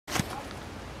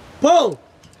Pull!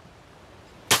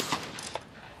 It's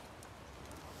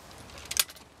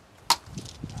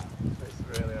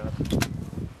really hard.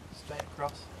 Straight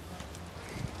across.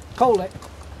 Call it.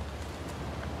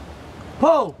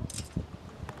 Pull!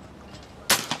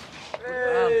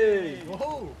 Hey!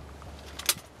 Woohoo!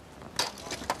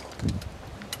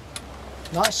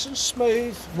 Nice and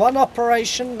smooth. One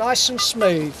operation, nice and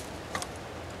smooth.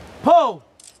 Pull!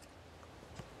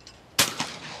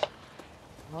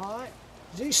 Alright.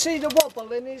 Do you see the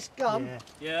wobble in his gun?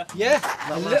 Yeah. Yeah?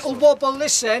 A little wobble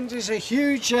this end is a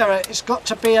huge error. It's got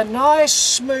to be a nice,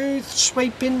 smooth,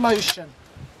 sweeping motion.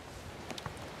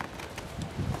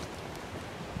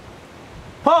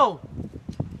 Pull!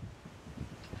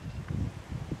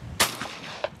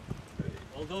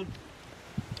 Well done.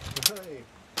 Hey.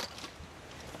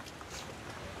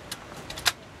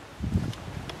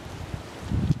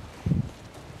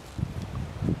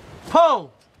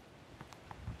 Pull!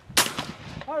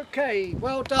 Okay,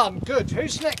 well done, good.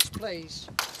 Who's next, please?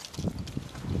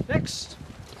 Next.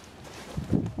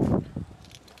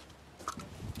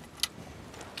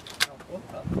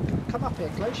 Come up here,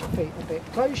 close your feet a bit,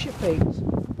 close your feet.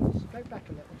 Just go back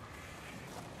a little.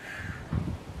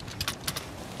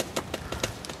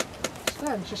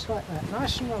 Stand just like that,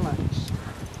 nice and relaxed.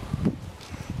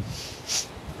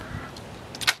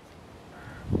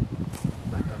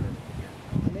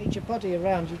 I need your body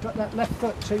around, you've got that left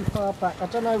foot too far back, I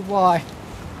don't know why.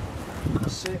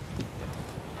 That's it.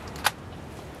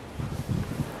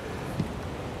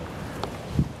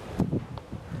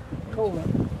 Call it.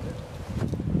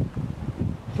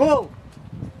 Pull!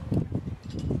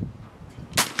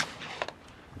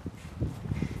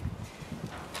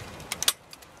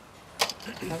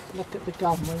 Don't look at the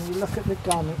gun. When you look at the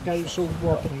gun, it goes all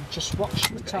wobbly. Just watch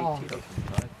the target.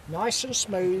 Nice and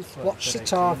smooth. Watch the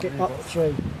target up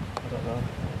through. I don't know.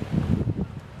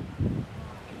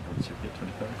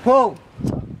 Pull!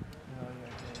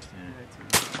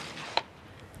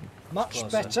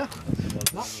 Much better.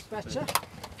 Much better.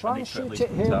 Try and shoot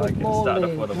it here with more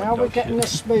lead. Now we're getting a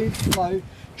smooth flow.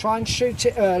 Try and shoot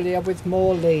it earlier with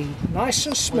more lead. Nice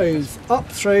and smooth. Up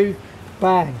through.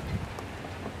 Bang.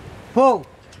 Pull.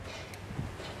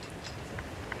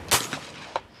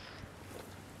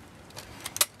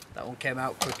 That one came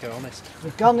out quicker, honest. The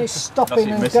gun is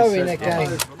stopping and going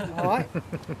again. Alright?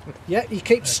 Yeah, you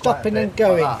keep stopping and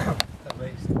going. At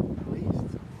least.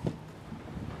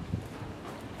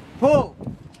 Pull.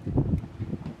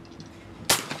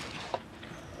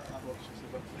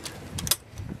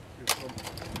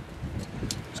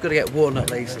 It's got to get one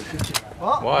at least.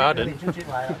 What? Why I didn't?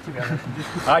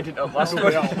 I didn't have last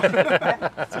one.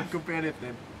 It could be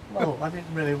anything. Well, I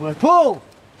didn't really work. Pull!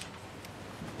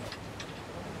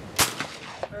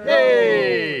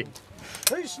 Hey!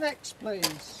 Who's next,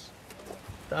 please?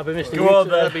 That'll be Mr. Go on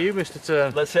then. That'll be you, Mr.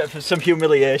 Turn. Let's hit for some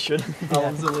humiliation.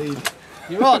 Alan's the lead.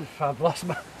 You're on. I've lost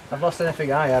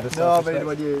anything I had. No, I mean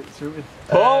when you're shooting.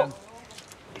 Pull!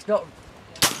 It's not.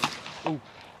 Ooh.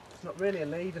 It's not really a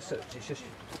lead as such. It's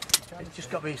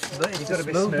just got to be smooth. You've got to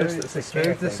be smooth. That's the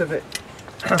smoothness of it.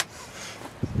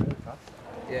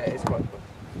 Yeah, it's quite good.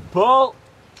 Pull!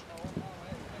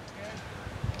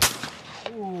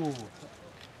 Ooh.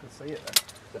 Can see it then.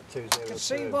 Is that 2-0? Can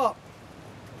see what?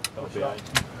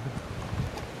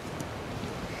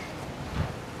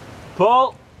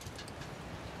 Pull!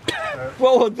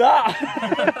 What was that?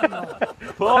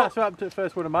 Pull! That's what happened to the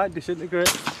first one of mine, disintegrate.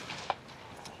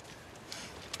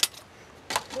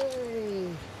 Hey.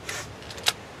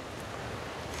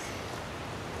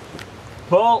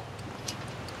 Pull!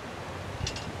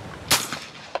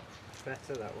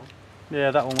 Better that one.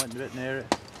 Yeah, that one went a bit near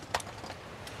it.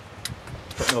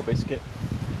 But no biscuit.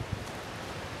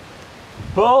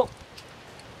 Pull!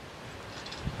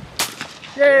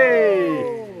 Yay!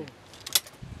 Oh.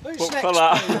 Who's Fuck next? for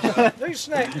that. Who's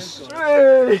next?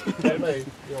 Hey!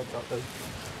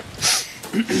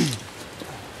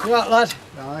 You right, lad?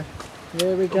 Aye.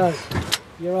 Here we go.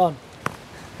 You're on.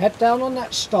 Head down on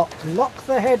that stock. Lock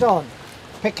the head on.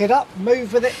 Pick it up,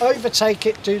 move with it, overtake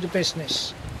it, do the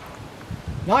business.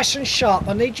 Nice and sharp.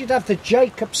 I need you to have the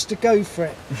Jacobs to go for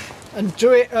it. And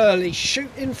do it early. Shoot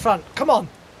in front. Come on.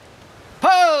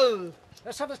 Pull!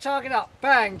 Let's have the target up.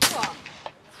 Bang.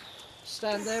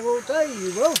 Stand there all day,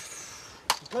 you will.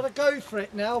 You've got to go for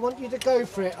it now. I want you to go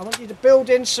for it. I want you to build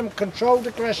in some controlled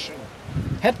aggression.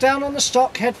 Head down on the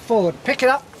stock, head forward. Pick it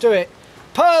up, do it.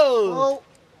 Pull! Pull.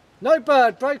 No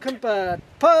bird, broken bird.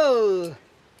 Pull!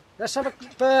 Let's have a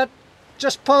bird.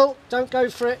 Just pull, don't go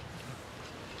for it.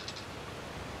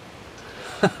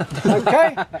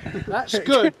 Okay, that's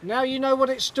good. Now you know what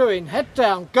it's doing. Head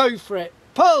down, go for it.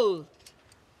 Pull!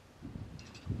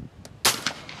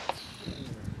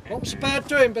 What was the bird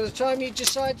doing by the time you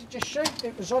decided to shoot?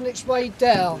 It was on its way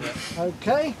down.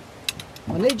 Okay.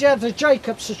 I need you to have the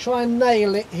Jacobs to try and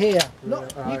nail it here.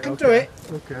 Not, you can do it.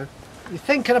 Okay. You're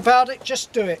thinking about it,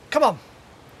 just do it. Come on.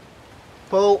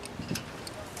 Pull.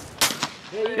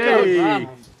 There you Hey. go.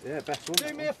 Yeah, best one.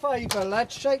 Do me a favour, lad.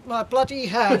 Shake my bloody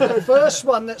hand. The first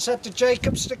one that's had the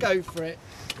Jacobs to go for it.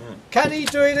 Can he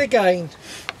do it again?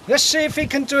 Let's see if he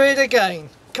can do it again.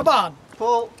 Come on.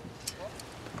 Pull.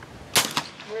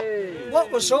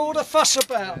 What was all the fuss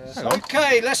about?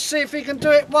 Okay, let's see if he can do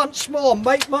it once more.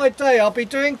 Make my day. I'll be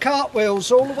doing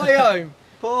cartwheels all the way home.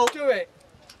 Pull. Do it.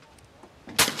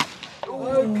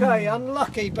 Okay,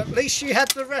 unlucky, but at least you had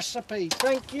the recipe.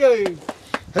 Thank you.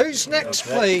 Who's next,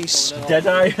 please?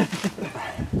 Deadeye.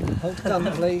 Hold on,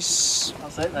 please.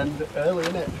 That's it then. Early,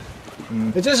 isn't it?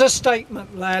 It is a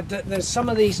statement, lad, that there's some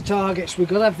of these targets, we've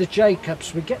got to have the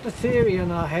Jacobs. We get the theory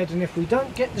in our head, and if we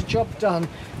don't get the job done,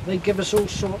 they give us all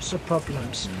sorts of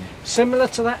problems. Similar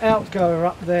to that outgoer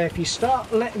up there, if you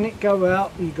start letting it go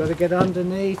out, you've got to get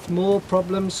underneath, more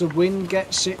problems, the wind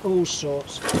gets it, all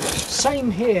sorts.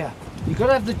 Same here. You've got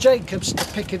to have the Jacobs to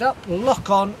pick it up, lock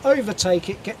on, overtake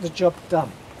it, get the job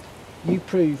done. You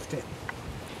proved it.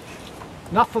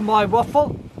 Enough of my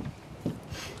waffle.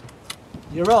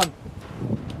 You're on.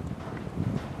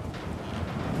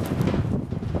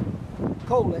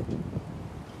 Call it.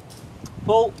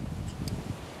 Pull.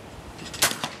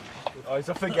 Oh, he's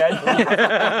off again.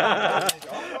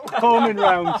 Homing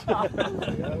round.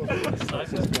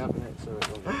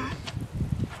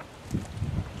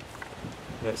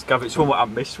 Yes, Gav, it's one what I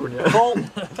missed, wouldn't you? Pull.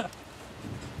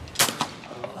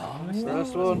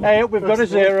 First one. Hey, we've got a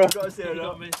zero. Got a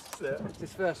zero.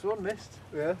 This first one missed.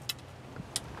 Yeah.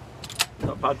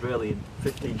 Not bad, really, in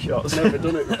 15 shots. Never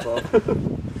done it before.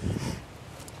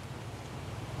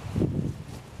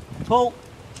 Pull.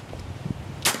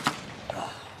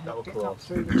 That was Getting up close.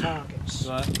 through the targets.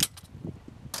 Right.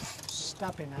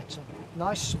 Stabbing at them.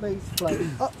 Nice smooth flow.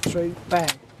 Up through, bang.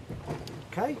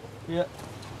 Okay? Yeah.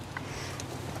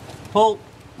 Pull.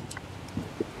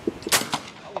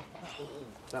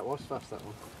 That was fast, that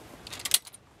one.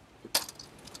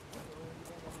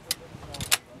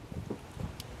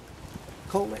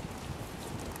 Call it.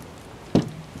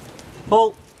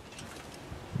 Pull.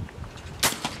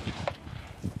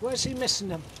 Where's he missing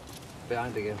them?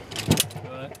 Behind again.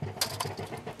 Right.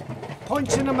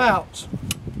 Pointing them out.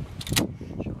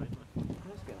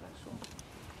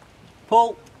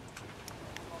 Pull.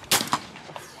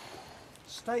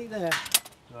 Stay there.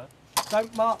 Right.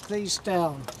 Don't mark these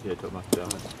down. Yeah, don't matter,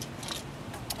 down.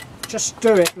 Just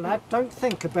do it, lad. Don't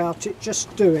think about it.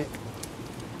 Just do it.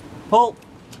 Pull.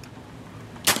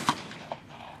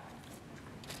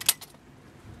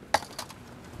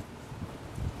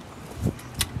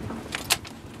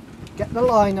 Get the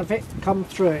line of it. Come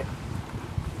through it.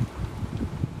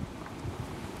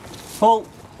 Pull.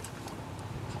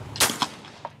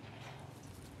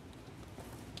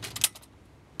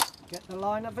 Get the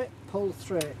line of it. Pull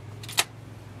through it.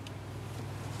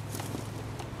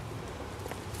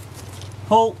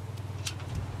 Pull.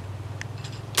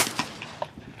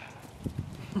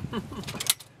 I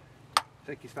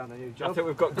think he's found a new I job. think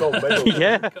we've got gold medal.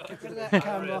 Yeah. Get rid of that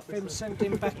camera off him. Send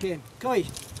him back in. Guy,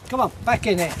 come on, back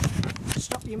in here.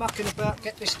 Stop you mucking about.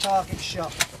 Get this target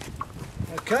shot.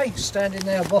 Okay, standing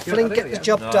there waffling. Get the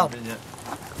job No, I done. didn't yet.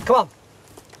 Come on.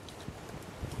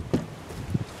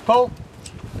 Pull.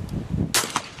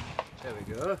 There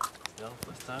we go. Still,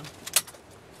 this time.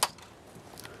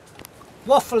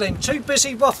 Waffling. Too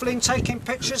busy waffling, taking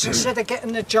pictures instead of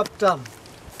getting the job done.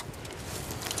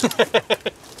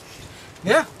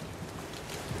 Yeah?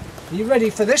 Are you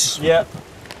ready for this? Yeah.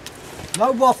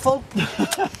 No waffle.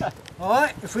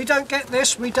 Alright, if we don't get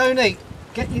this, we don't eat.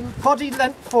 Get your body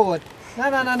length forward.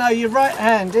 No, you're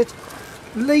right-handed.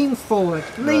 Lean forward,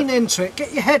 lean into it.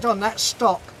 Get your head on that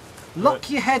stock.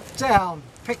 Lock your head down.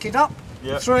 Pick it up,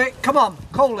 Yep. through it. Come on,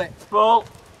 call it. Ball.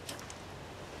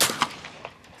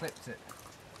 Clipped it.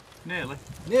 Nearly.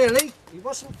 Nearly. He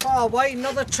wasn't far away.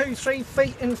 Another 2-3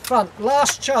 feet in front.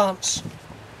 Last chance.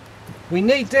 We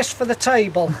need this for the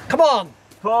table. Come on.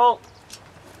 Ball.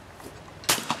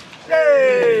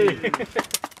 Yay!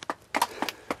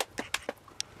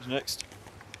 Who's next?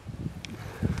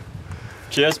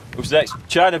 Cheers. Who's next?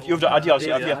 Chad, you've done adios,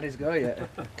 have you? Had his go yet.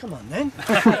 Come on then.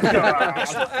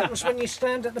 That's what happens when you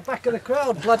stand at the back of the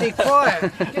crowd, bloody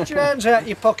quiet. Get your hands out of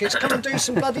your pockets, come and do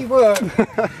some bloody work.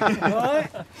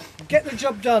 Alright? Get the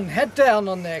job done, head down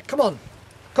on there, come on.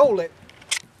 Call it.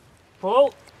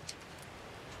 Ball.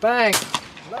 Bang.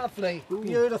 Lovely,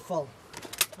 beautiful.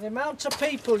 The amount of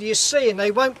people you see and they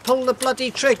won't pull the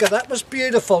bloody trigger. That was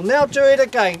beautiful. Now do it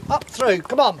again. Up through.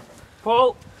 Come on.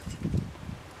 Pull.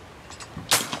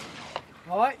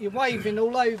 Alright, you're waving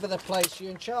all over the place. You're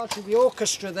in charge of the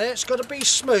orchestra there. It's got to be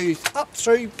smooth. Up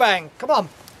through. Bang. Come on.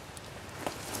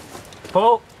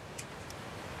 Pull.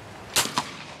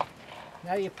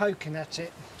 Now you're poking at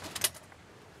it.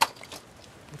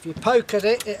 If you poke at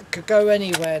it, it could go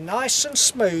anywhere. Nice and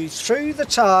smooth. Through the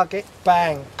target.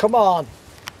 Bang. Come on.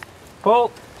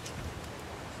 Pull.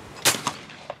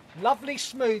 Lovely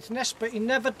smoothness, but he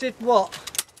never did what?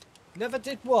 Never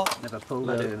did what? Never pulled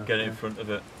it. Get in front of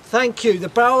it. Thank you. The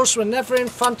barrels were never in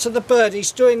front of the bird.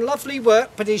 He's doing lovely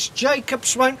work, but his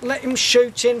Jacobs won't let him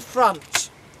shoot in front.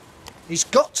 He's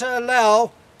got to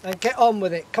allow and get on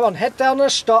with it. Come on, head down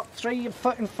and stop. 3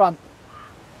 foot in front.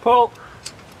 Pull.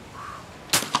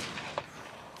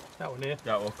 That one here.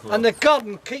 That one. And the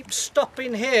gun keeps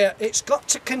stopping here. It's got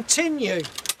to continue.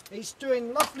 He's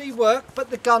doing lovely work, but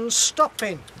the gun's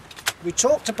stopping. We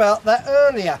talked about that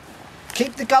earlier.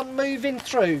 Keep the gun moving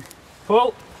through.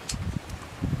 Pull.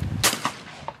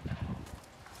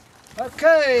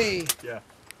 Okay. Yeah.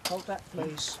 Hold that,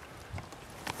 please.